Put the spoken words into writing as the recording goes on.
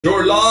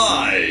You're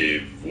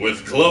live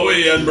with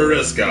Chloe and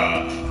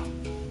Mariska.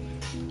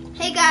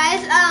 Hey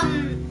guys,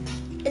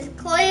 it's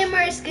Chloe and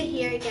Mariska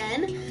here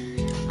again.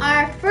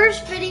 Our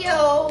first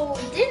video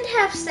didn't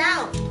have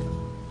sound,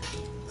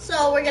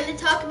 so we're gonna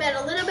talk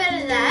about a little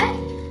bit of that,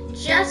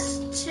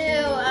 just to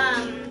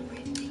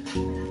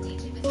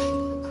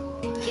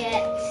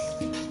get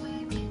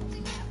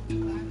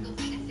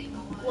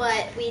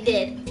what we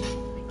did.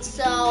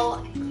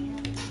 So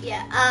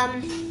yeah,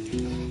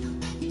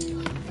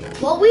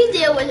 what we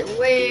did was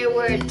we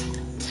were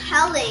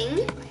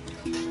telling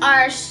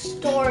our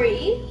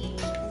story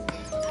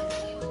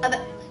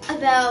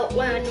about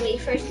when we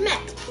first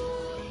met.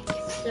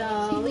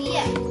 So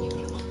yeah,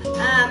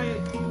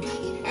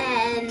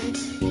 and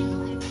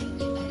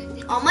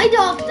all my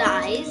dog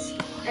dies.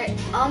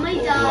 All my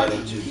Why dog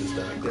don't you just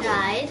act it out?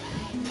 died.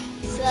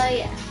 So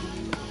yeah.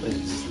 Then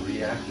just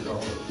react it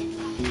all.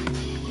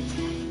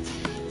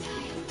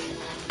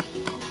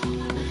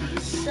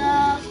 So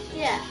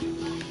yeah.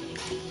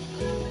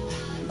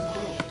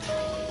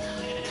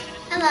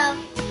 Hello.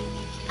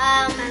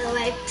 By the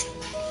way.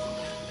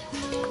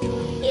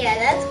 Yeah,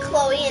 that's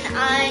Chloe and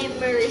I'm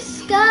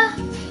Mariska. How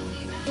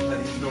do you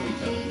know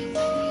each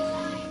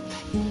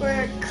other?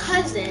 We're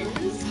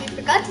cousins. We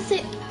forgot to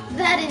say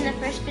that in the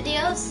first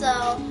video,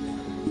 so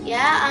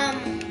yeah,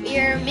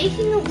 we're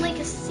making like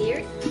a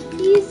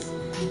series.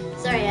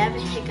 Sorry, I have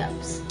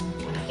hiccups.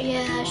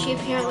 Yeah, she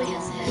apparently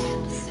has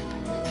hiccups.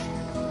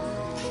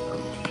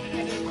 I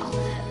didn't know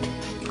that.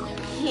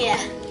 Yeah.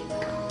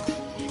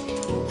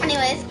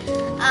 Anyways,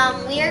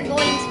 we are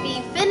going to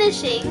be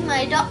finishing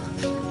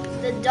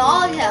the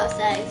doghouse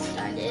that I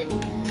started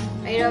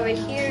right over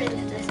here in the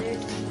desert.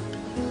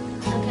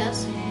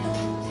 Doghouse.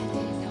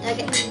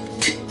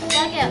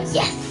 Doghouse.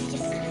 Yes!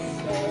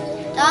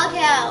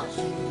 Doghouse.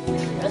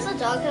 Where's the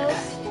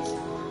doghouse?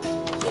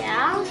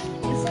 Yeah.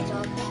 Where's the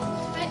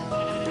doghouse?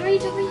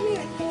 Right over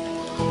here.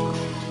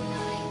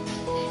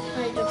 I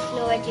have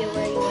no idea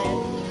where you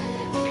went.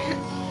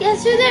 Yeah,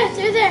 through there,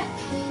 through there.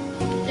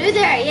 Through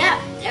there, yeah,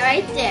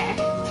 right there.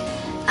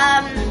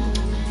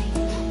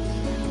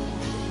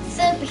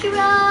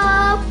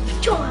 Superhero!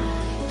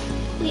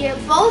 We are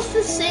both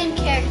the same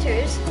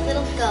characters,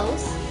 little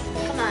ghosts.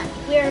 Come on.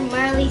 We're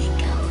Marley's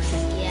ghost.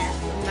 Yeah,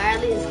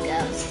 Marley's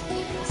ghost.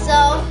 So,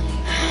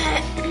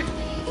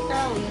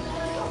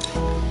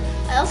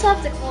 I also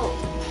have the cold.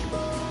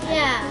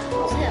 Yeah.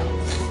 Too.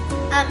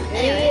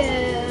 Anyways.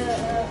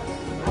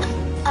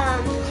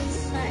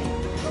 Sorry.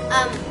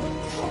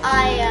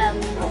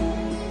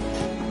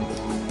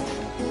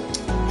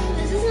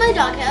 This is my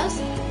doghouse.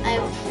 I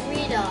have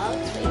 3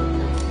 dogs. Wait, no.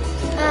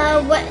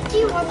 What do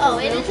you want Oh,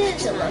 the it roof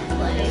is to look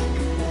like?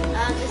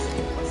 This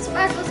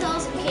sparkles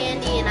sells some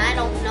candy, and I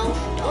don't know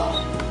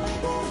dog.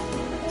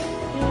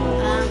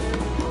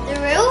 The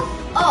roof?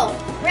 Oh,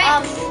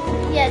 Bricks.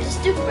 Yeah,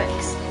 just do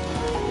bricks.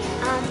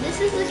 This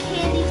is the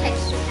candy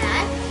texture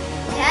pack.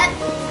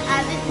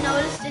 Haven't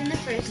noticed in the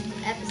first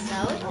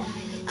episode.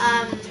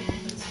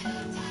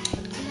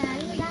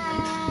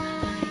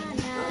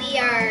 We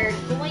are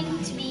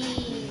going to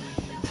be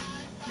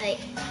like.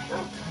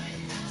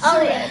 Oh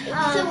yeah.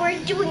 So we're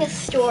doing a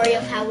story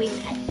of how we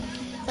met.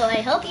 So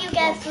I hope you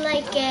guys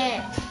like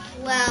it.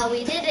 Well,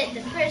 we did it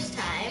the first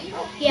time.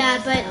 Yeah,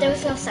 but there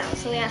was no sound,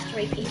 so we have to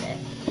repeat it.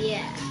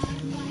 Yeah.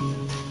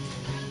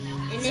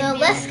 And So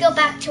let's go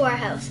back to our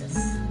houses.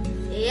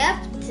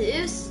 Yep,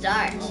 to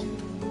start.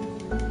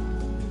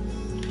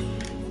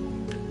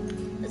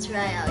 That's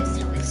right, I always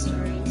tell my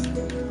stories.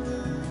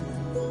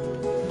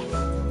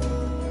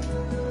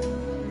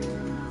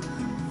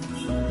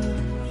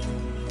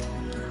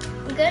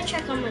 I'm gonna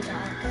check on my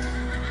dog.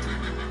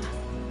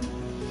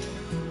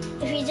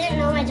 If you didn't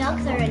know, my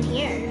dogs are in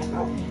here.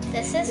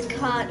 This is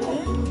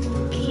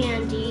Cotton,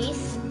 Candy,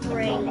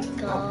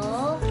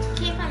 Sprinkle.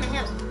 Can't find my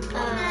house.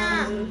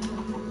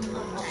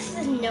 This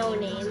is No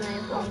Name, I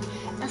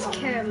believe. That's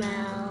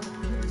Caramel.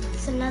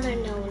 It's another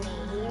No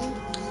Name.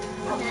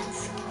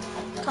 That's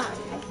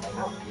Cotton.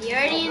 You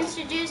already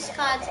introduced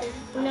Cotton.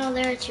 No,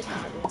 there are 2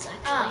 Cottons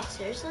actually. Oh,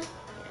 seriously?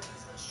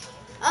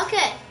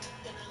 Okay.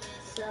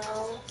 So,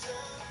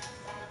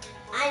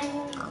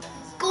 I'm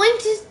going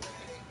to.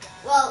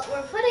 Well,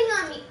 we're putting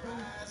on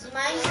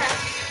Minecraft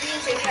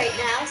music right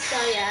now, so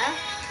yeah.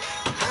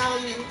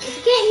 If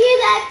you can't hear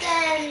that,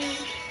 then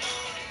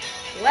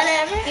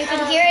whatever. You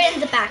can hear it in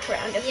the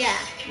background. If Yeah.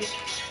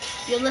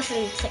 you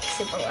listen like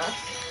super well.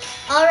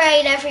 All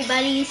right,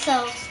 everybody.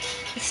 So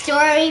the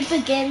story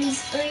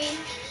begins. 3, 2,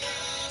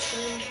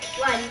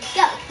 1,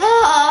 go.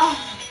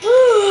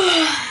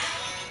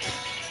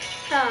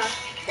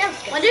 That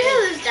was good. Wonder who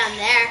lives down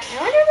there. I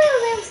wonder who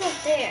lives up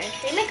there.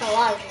 They make a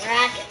lot of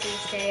racket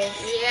these days.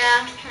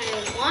 Yeah, I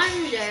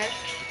wonder.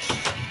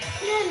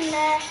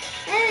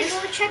 Let's go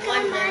check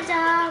on my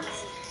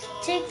dogs.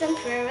 Take them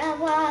for a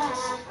walk.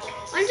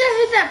 Wonder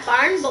who that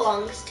barn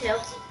belongs to.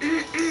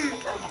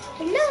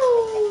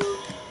 Hello.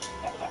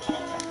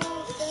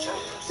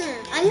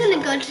 I'm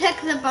gonna go check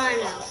the barn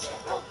out.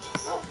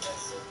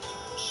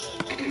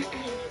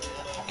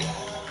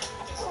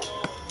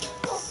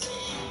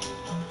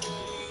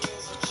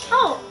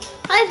 Oh,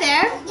 hi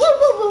there. Whoa,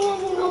 whoa, whoa,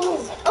 whoa, whoa,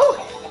 whoa. Oh,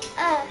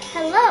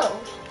 hello.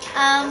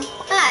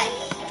 Hi.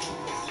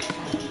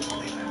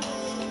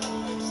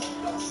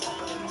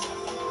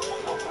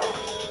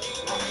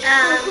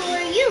 Who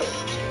are you?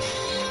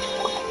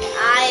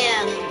 I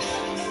am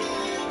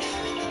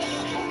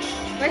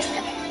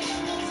Mariska.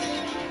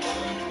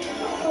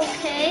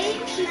 Okay,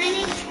 my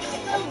name's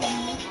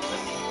Chloe.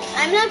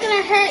 I'm not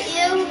gonna hurt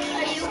you.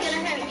 Are you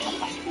gonna hurt me?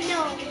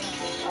 No.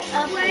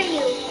 Who are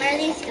you?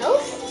 Marley's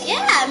ghost?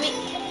 Yeah, I mean,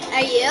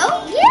 are you?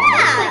 Yeah.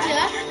 Looks like you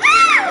are.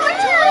 We're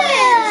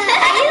twins.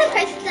 Are you the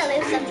person that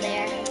lives up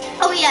there?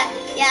 Oh yeah,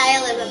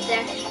 I live up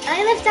there.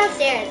 I live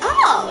downstairs.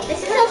 Oh,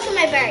 This is also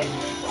my bird.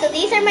 So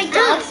these are my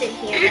dogs in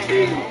here.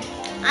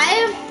 I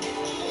have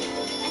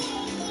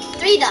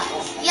 3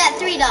 dogs. Yeah,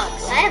 3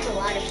 dogs. I have a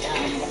lot of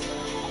dogs.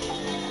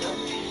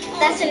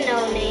 That's a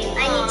no name.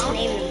 I need to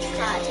name them.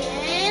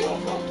 Cotton,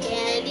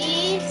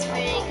 Candy,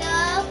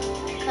 Sprinkle,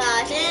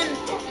 Cotton.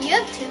 You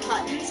have 2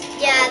 cottons.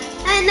 Yeah.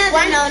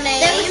 Another no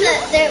name.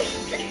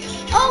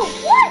 Oh,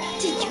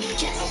 what did you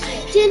just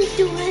I didn't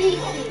do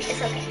anything. It's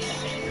okay.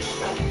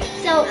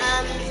 So,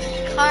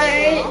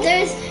 Cotton.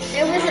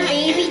 there was a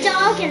baby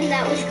dog, and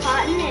that was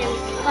Cotton, and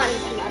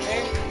Cotton's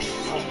mother.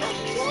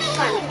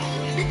 Cotton.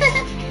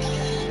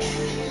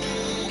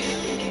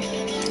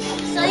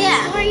 So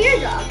yeah. Who are your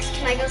dogs?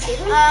 Can I go see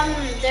them?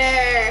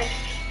 They're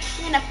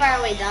in a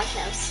faraway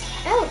doghouse.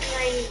 Oh,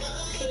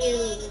 can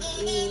you?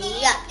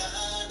 Yeah.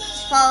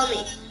 Just follow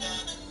me.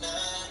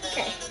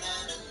 Okay.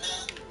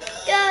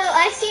 Go.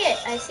 I see it.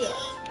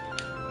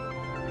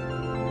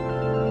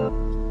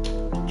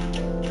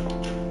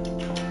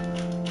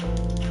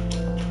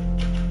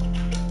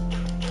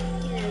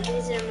 Yeah,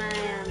 these are my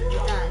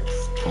dogs.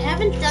 I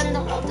haven't done the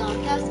whole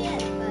doghouse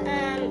yet,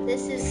 but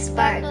this is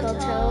Sparkle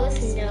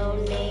Toes, no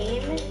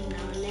name, No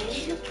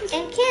name.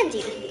 and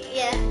Candy.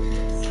 Yeah.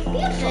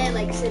 They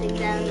like sitting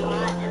down a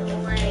lot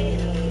and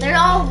like they're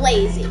all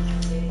lazy.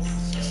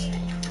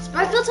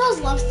 Sparkle Toes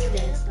loves to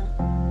dance though.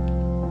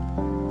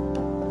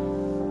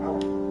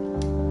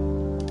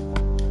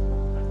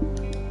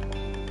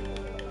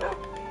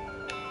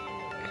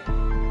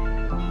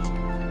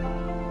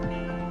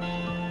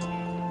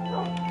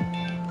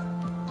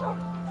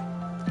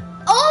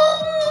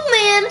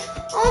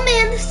 Oh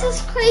man, this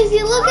is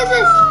crazy. Look at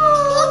this.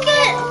 Look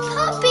at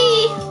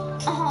Puppy.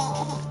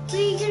 Oh, what are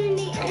you gonna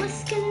name?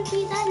 What's gonna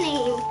be that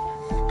name?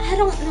 I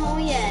don't know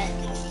yet.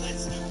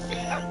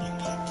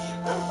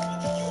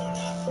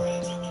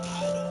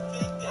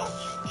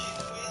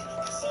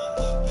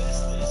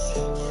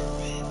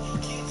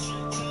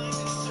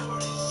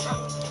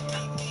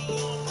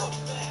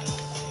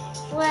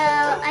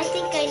 Well, I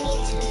think I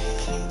need to.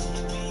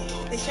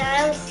 For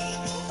Giles.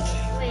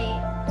 Wait.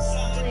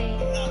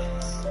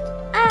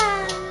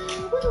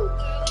 Woo.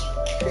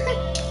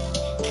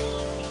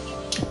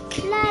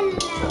 La la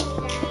la.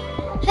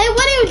 Hey,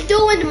 what are you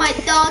doing in my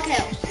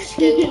doghouse?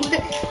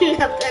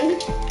 Nothing.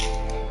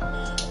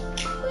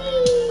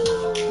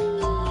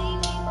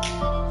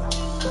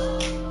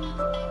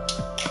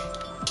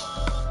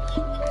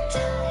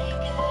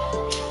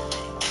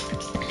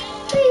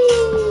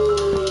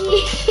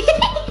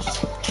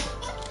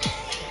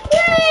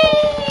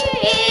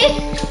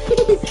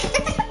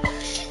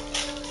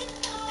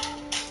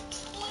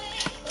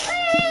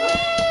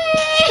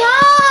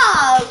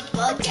 Stop,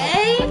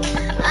 okay?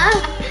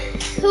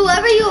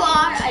 Whoever you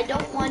are, I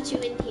don't want you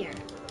in here.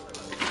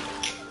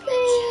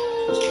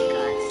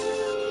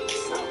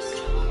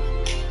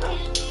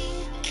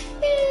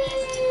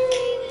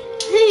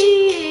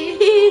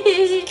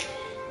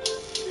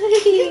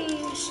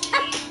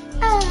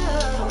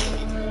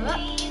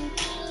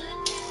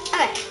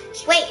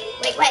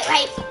 Okay,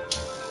 wait.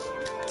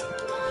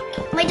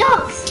 My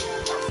dogs.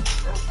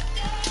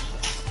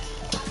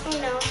 Oh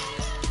no.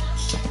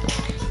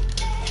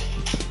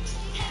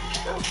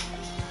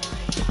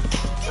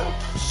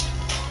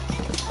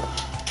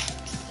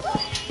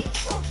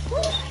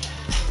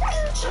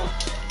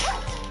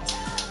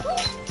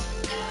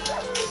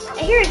 I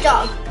hear a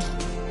dog.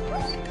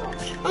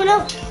 Oh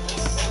no.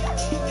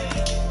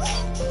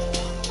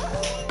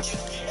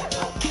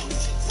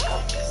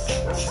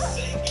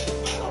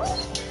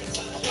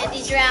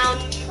 Candy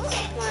drowned.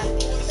 Come on.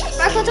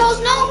 Sparkle Toes,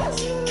 no!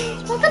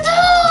 Sparkle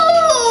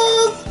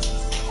Toes!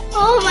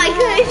 Oh my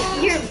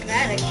goodness, you're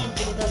bad at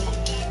keeping them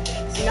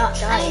not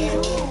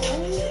dying.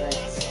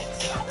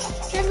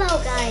 Hello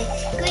guys,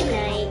 good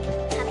night.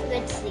 Have a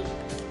good sleep.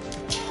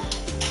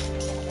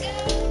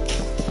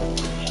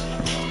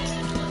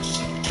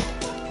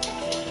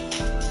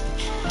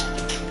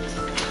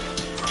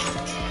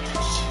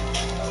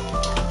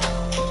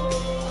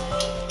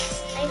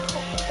 I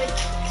hope, but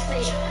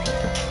wait, I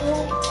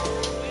hope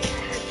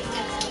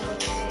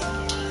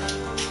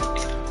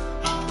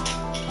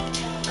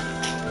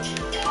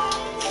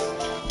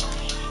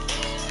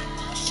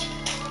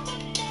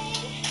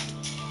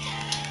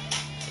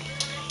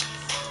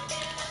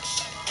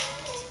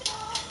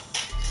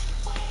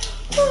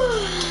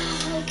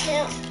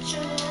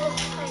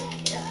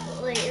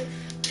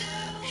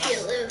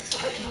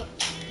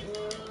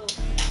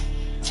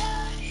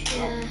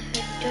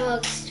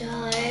dog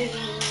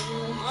starving.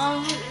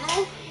 Oh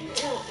no.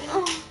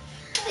 Oh,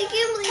 I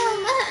can't believe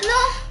that.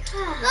 No.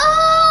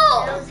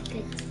 That was a good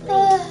sleep.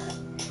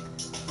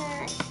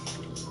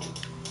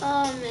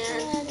 Oh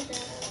man.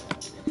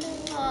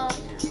 Oh.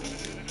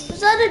 Was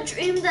that a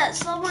dream that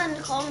someone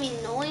called me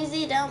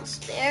noisy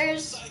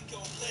downstairs?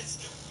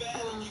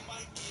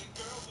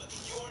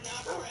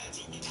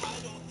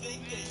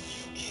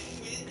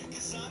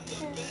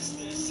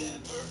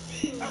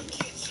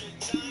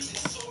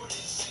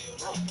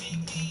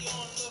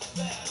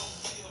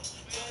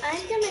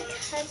 I'm gonna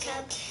cook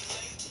up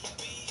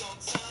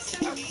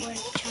some pork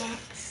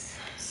chops.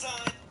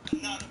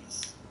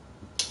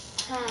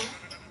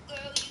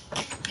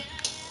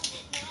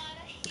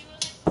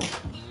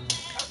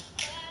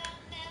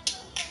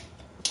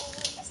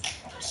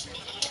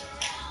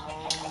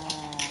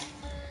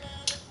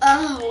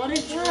 Oh, what a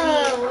dream.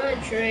 Oh, what a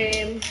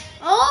dream.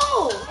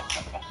 Oh!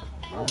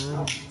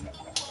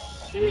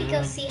 Let me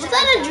go see Was how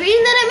that a the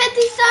dream that I met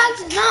these dogs?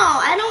 No,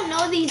 I don't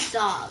know these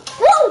dogs.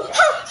 Whoa!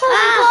 Oh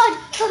my God!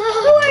 Who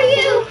are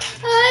you?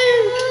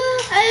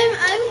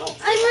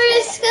 I'm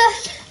Mariska.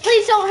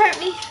 Please don't hurt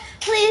me.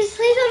 Please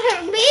don't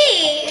hurt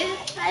me.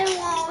 I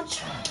won't.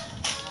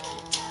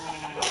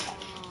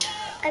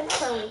 I'm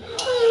Chloe.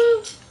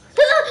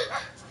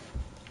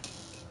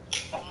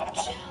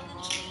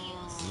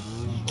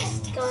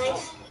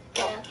 Guys,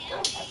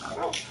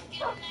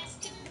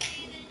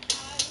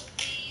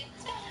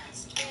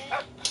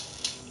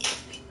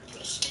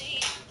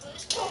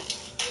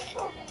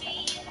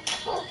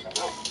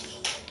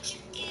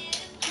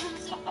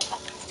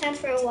 it's time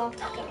for a walk,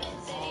 guys.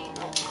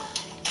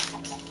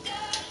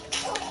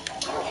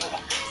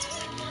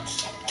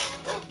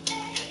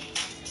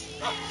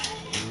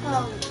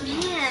 Oh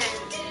man.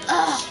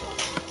 Ugh.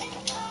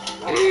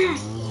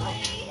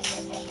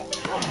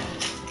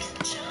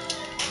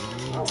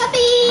 Puppy!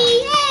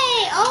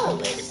 Yay! Oh,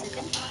 wait a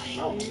second.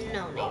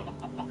 No name.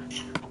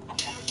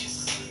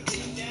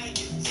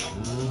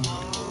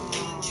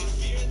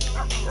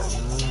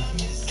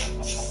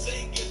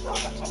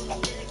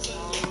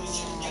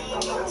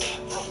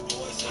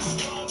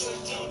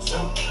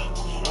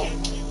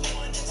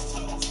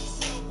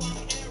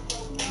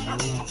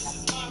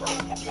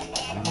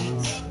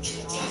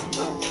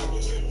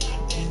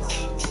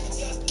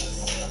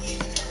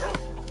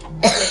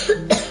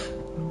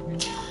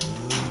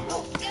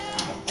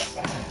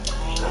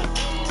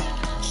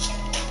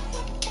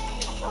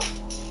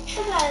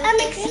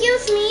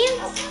 Excuse me?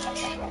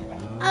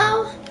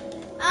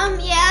 Oh,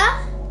 yeah?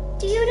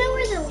 Do you know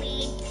where the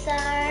weeds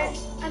are?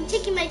 I'm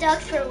taking my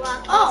dogs for a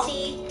walk. Oh.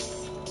 See?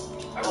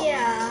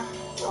 Yeah.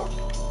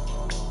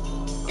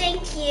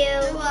 Thank you.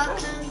 You're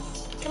welcome.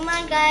 Come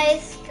on,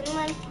 guys. Come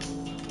on.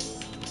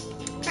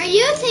 Or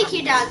you take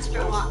your dogs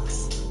for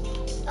walks.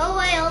 Oh,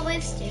 I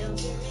always do.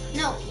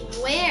 No,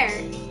 where?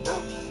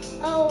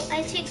 Oh,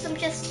 I take them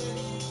just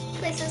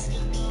places.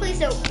 Please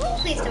don't.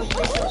 Please don't.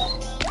 Please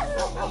don't.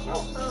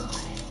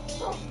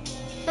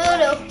 Oh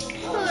no.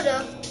 Oh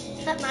no.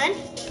 Is that mine?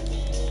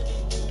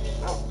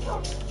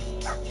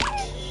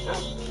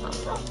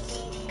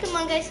 Come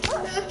on, guys.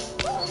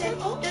 Okay,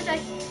 don't die.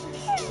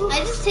 I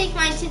just take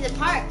mine to the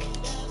park.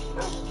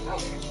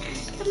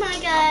 Come on,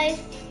 guys.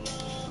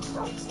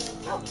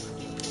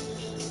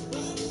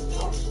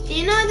 Do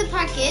you know where the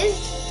park is?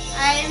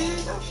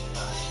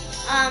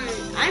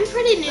 I'm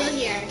pretty new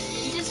here. I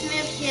just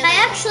moved here. I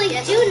actually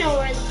do know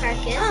where the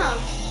park is. Oh.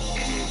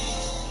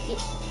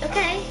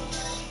 Okay.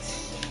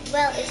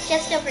 Well, it's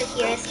just over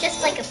here. It's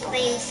just like a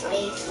plain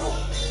space.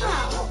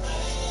 Oh.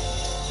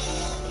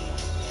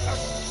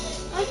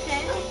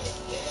 Okay.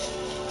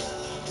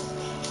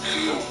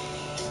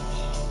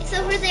 It's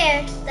over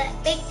there.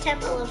 That big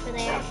temple over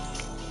there.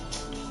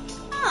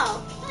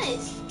 Oh,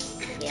 nice.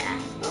 Yeah.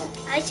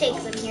 I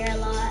take them here a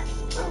lot.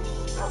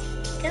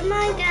 Come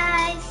on,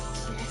 guys.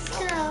 Let's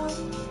go.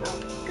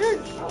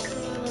 Good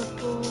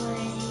boy.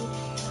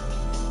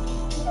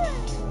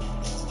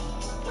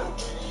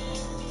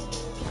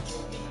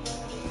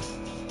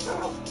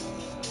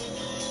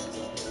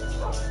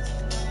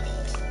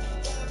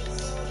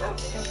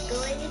 Don't go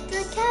into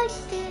the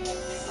cactus.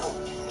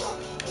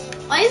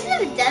 Why is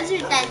there a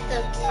desert at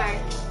the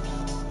park?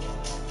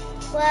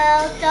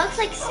 Well, dogs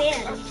like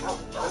sand.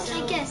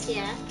 I guess,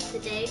 yeah, the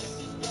day.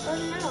 Oh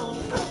no.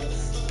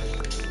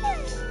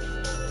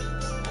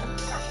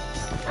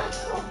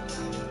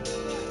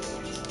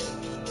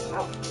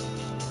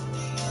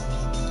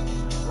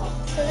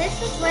 So this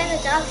is where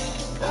the dogs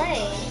can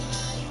play.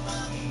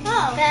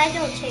 Oh. But I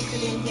don't take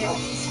them in here.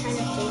 It's kind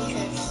of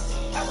dangerous.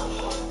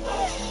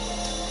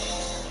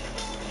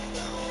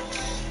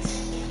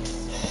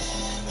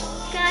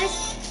 Guys,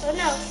 oh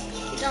no.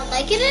 You don't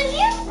like it in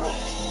here?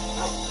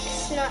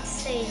 It's not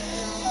safe,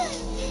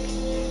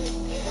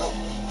 no.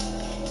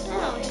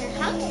 Oh, you're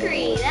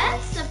hungry.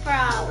 That's the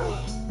problem.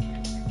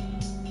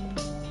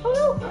 Oh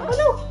no, oh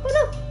no, oh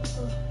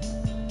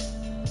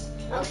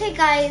no. Okay,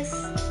 guys.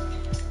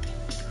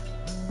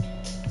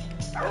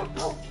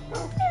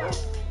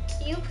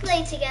 You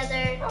play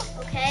together,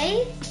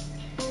 okay?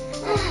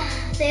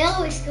 They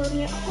always go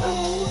near.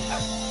 Oh,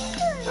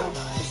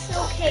 it's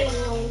okay,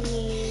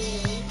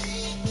 Lonely.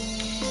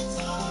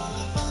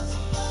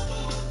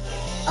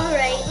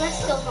 Alright,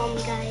 let's go home,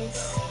 guys.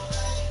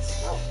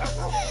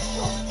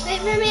 Wait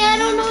for me, I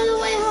don't know the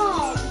way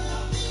home.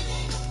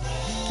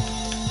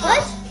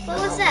 What? What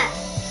was that?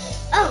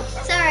 Oh,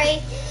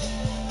 sorry.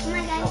 Come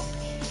on, guys.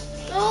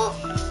 Oh.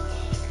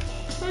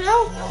 Oh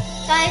no.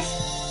 Guys,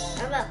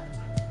 I'm up.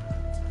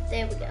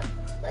 There we go.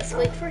 Let's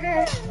wait for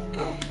her.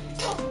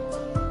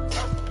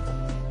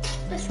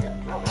 Let's go.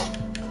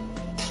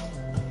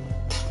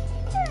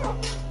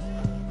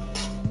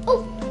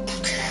 Oh.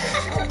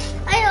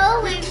 I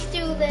always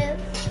do this.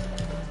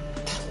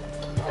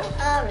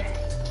 Alright.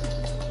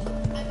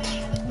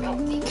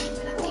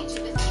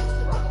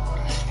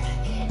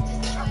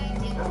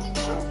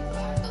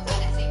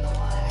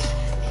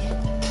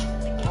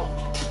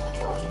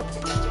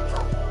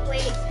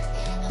 Wait.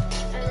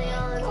 Are they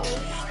all in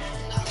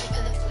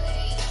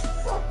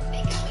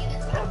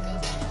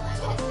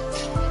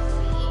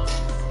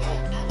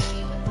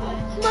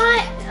my,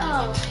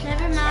 oh,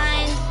 never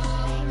mind.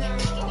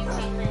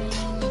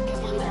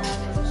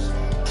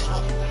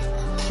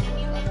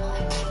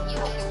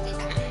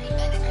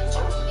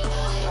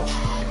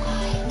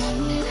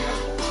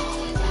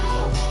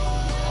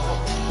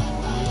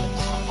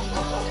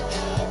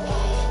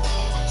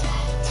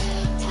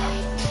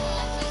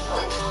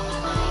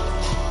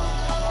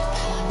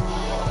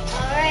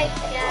 Alright,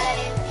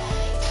 guys.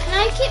 Can I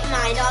keep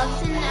my dogs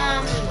in,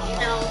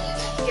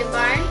 your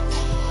barn?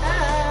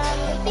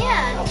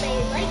 Yeah, if they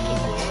like it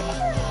here.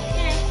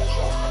 Okay.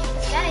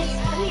 Guys,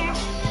 come here.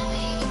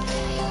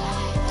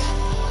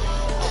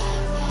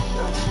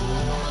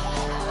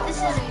 This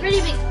is a pretty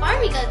big farm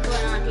we got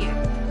going on here.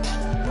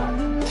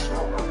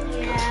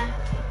 Yeah.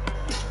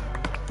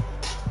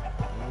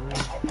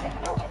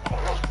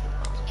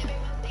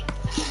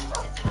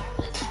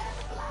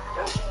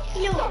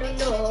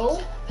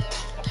 No.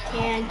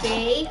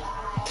 Candy.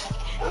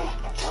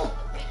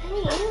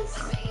 Please.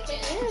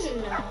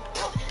 No.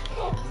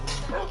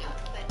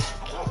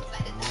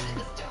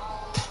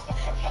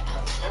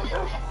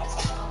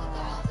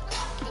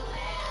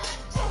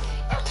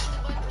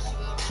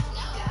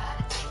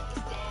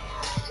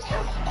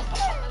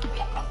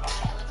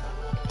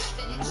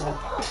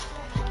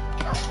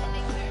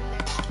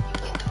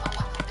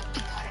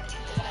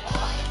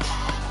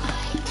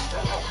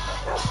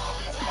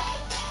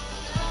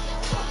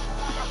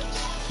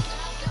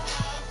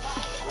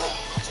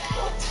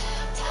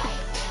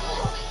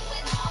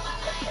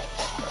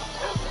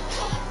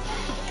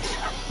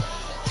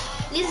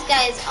 These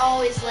guys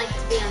always like to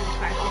be on the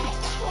carpet.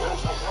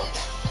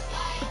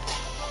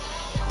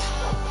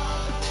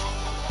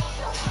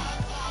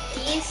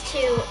 These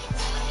two,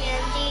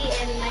 Candy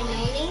and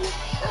Minoni,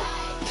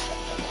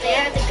 they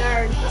are the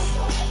guards.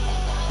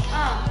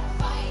 Oh,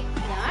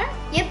 they are?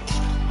 Yep.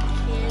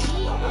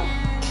 Candy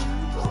and...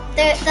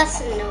 That's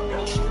no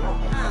name.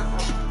 Oh.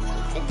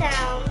 Sit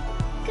down.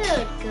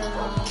 Good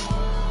girl.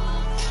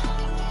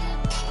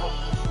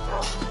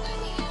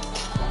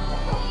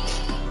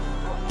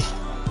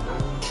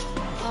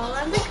 All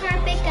on the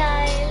carpet,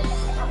 guys.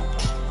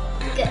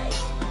 Good.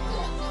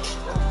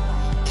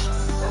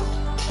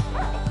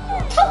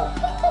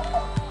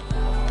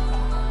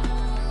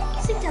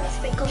 Sit down,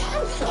 Sprinkle.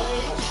 I'm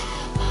sorry.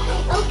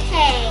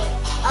 Okay.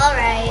 All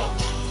right.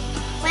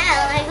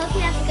 Well, I hope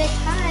you have a good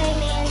time,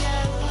 and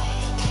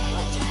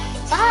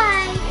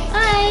bye.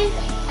 Bye.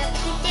 Have a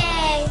good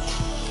day.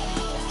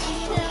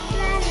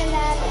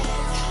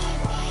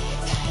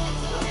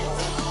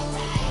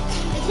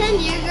 Pretend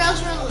your girls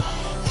were.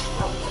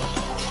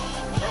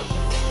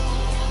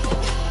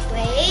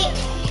 Wait.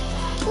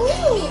 Ooh.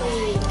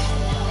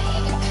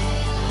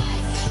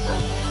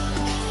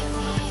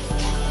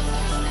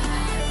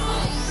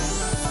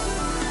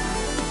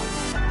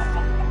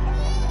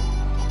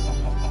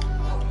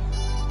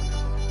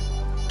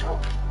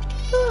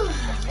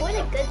 What a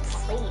good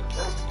sleep.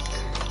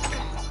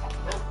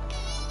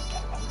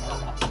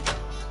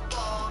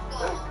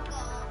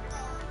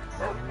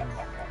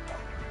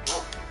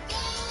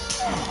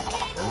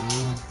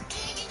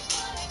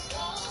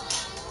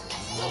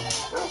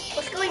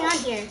 What's going on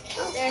here?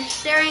 They're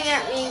staring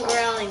at me and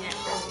growling at me.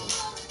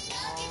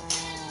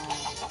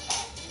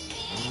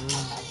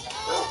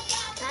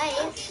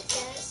 Guys,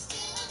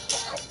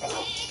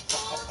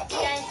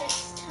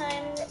 it's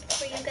time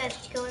for you guys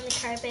to go on the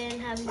carpet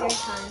and have your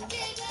time.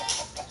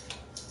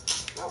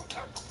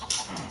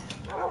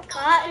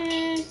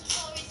 Cotton,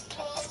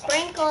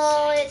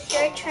 Sprinkle, it's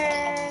your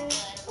turn.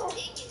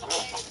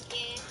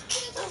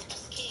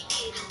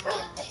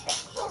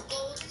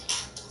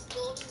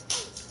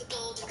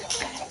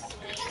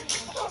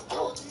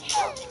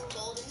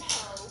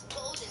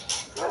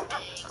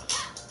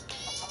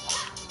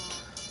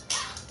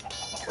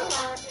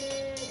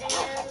 Cotton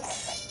and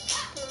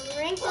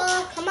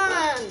Sprinkle, come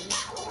on.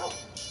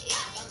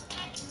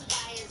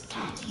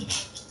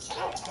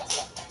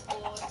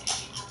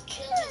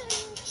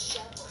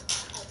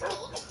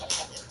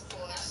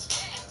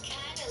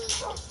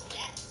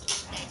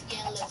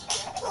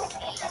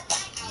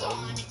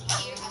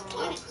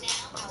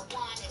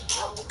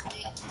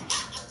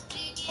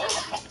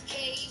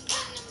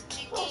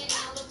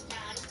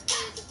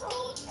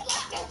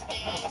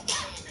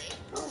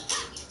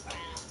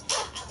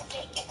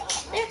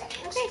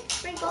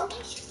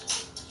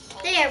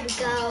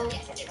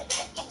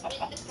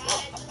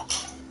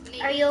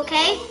 Are you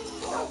okay?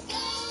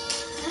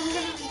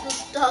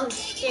 This dog's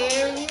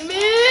scaring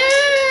me.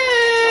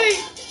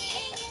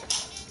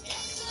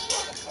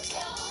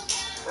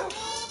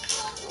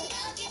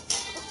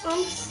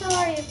 I'm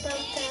sorry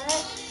about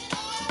that.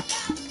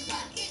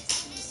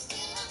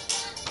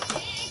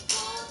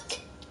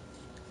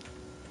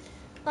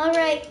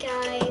 Alright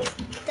guys,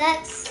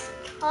 that's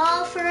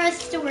all for our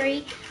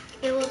story.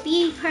 It will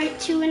be part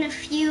 2 in a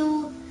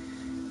few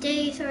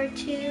days or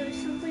 2 or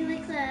something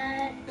like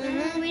that.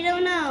 We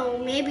don't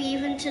know, maybe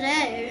even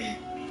today.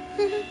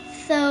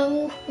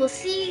 So we'll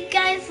see you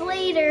guys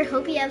later.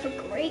 Hope you have a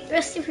great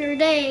rest of your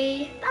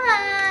day.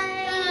 Bye!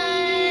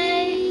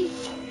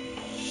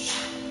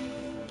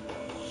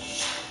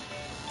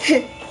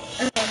 Okay,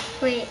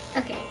 wait,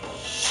 okay.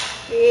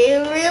 We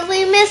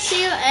really miss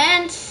you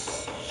and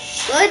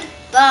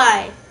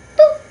goodbye.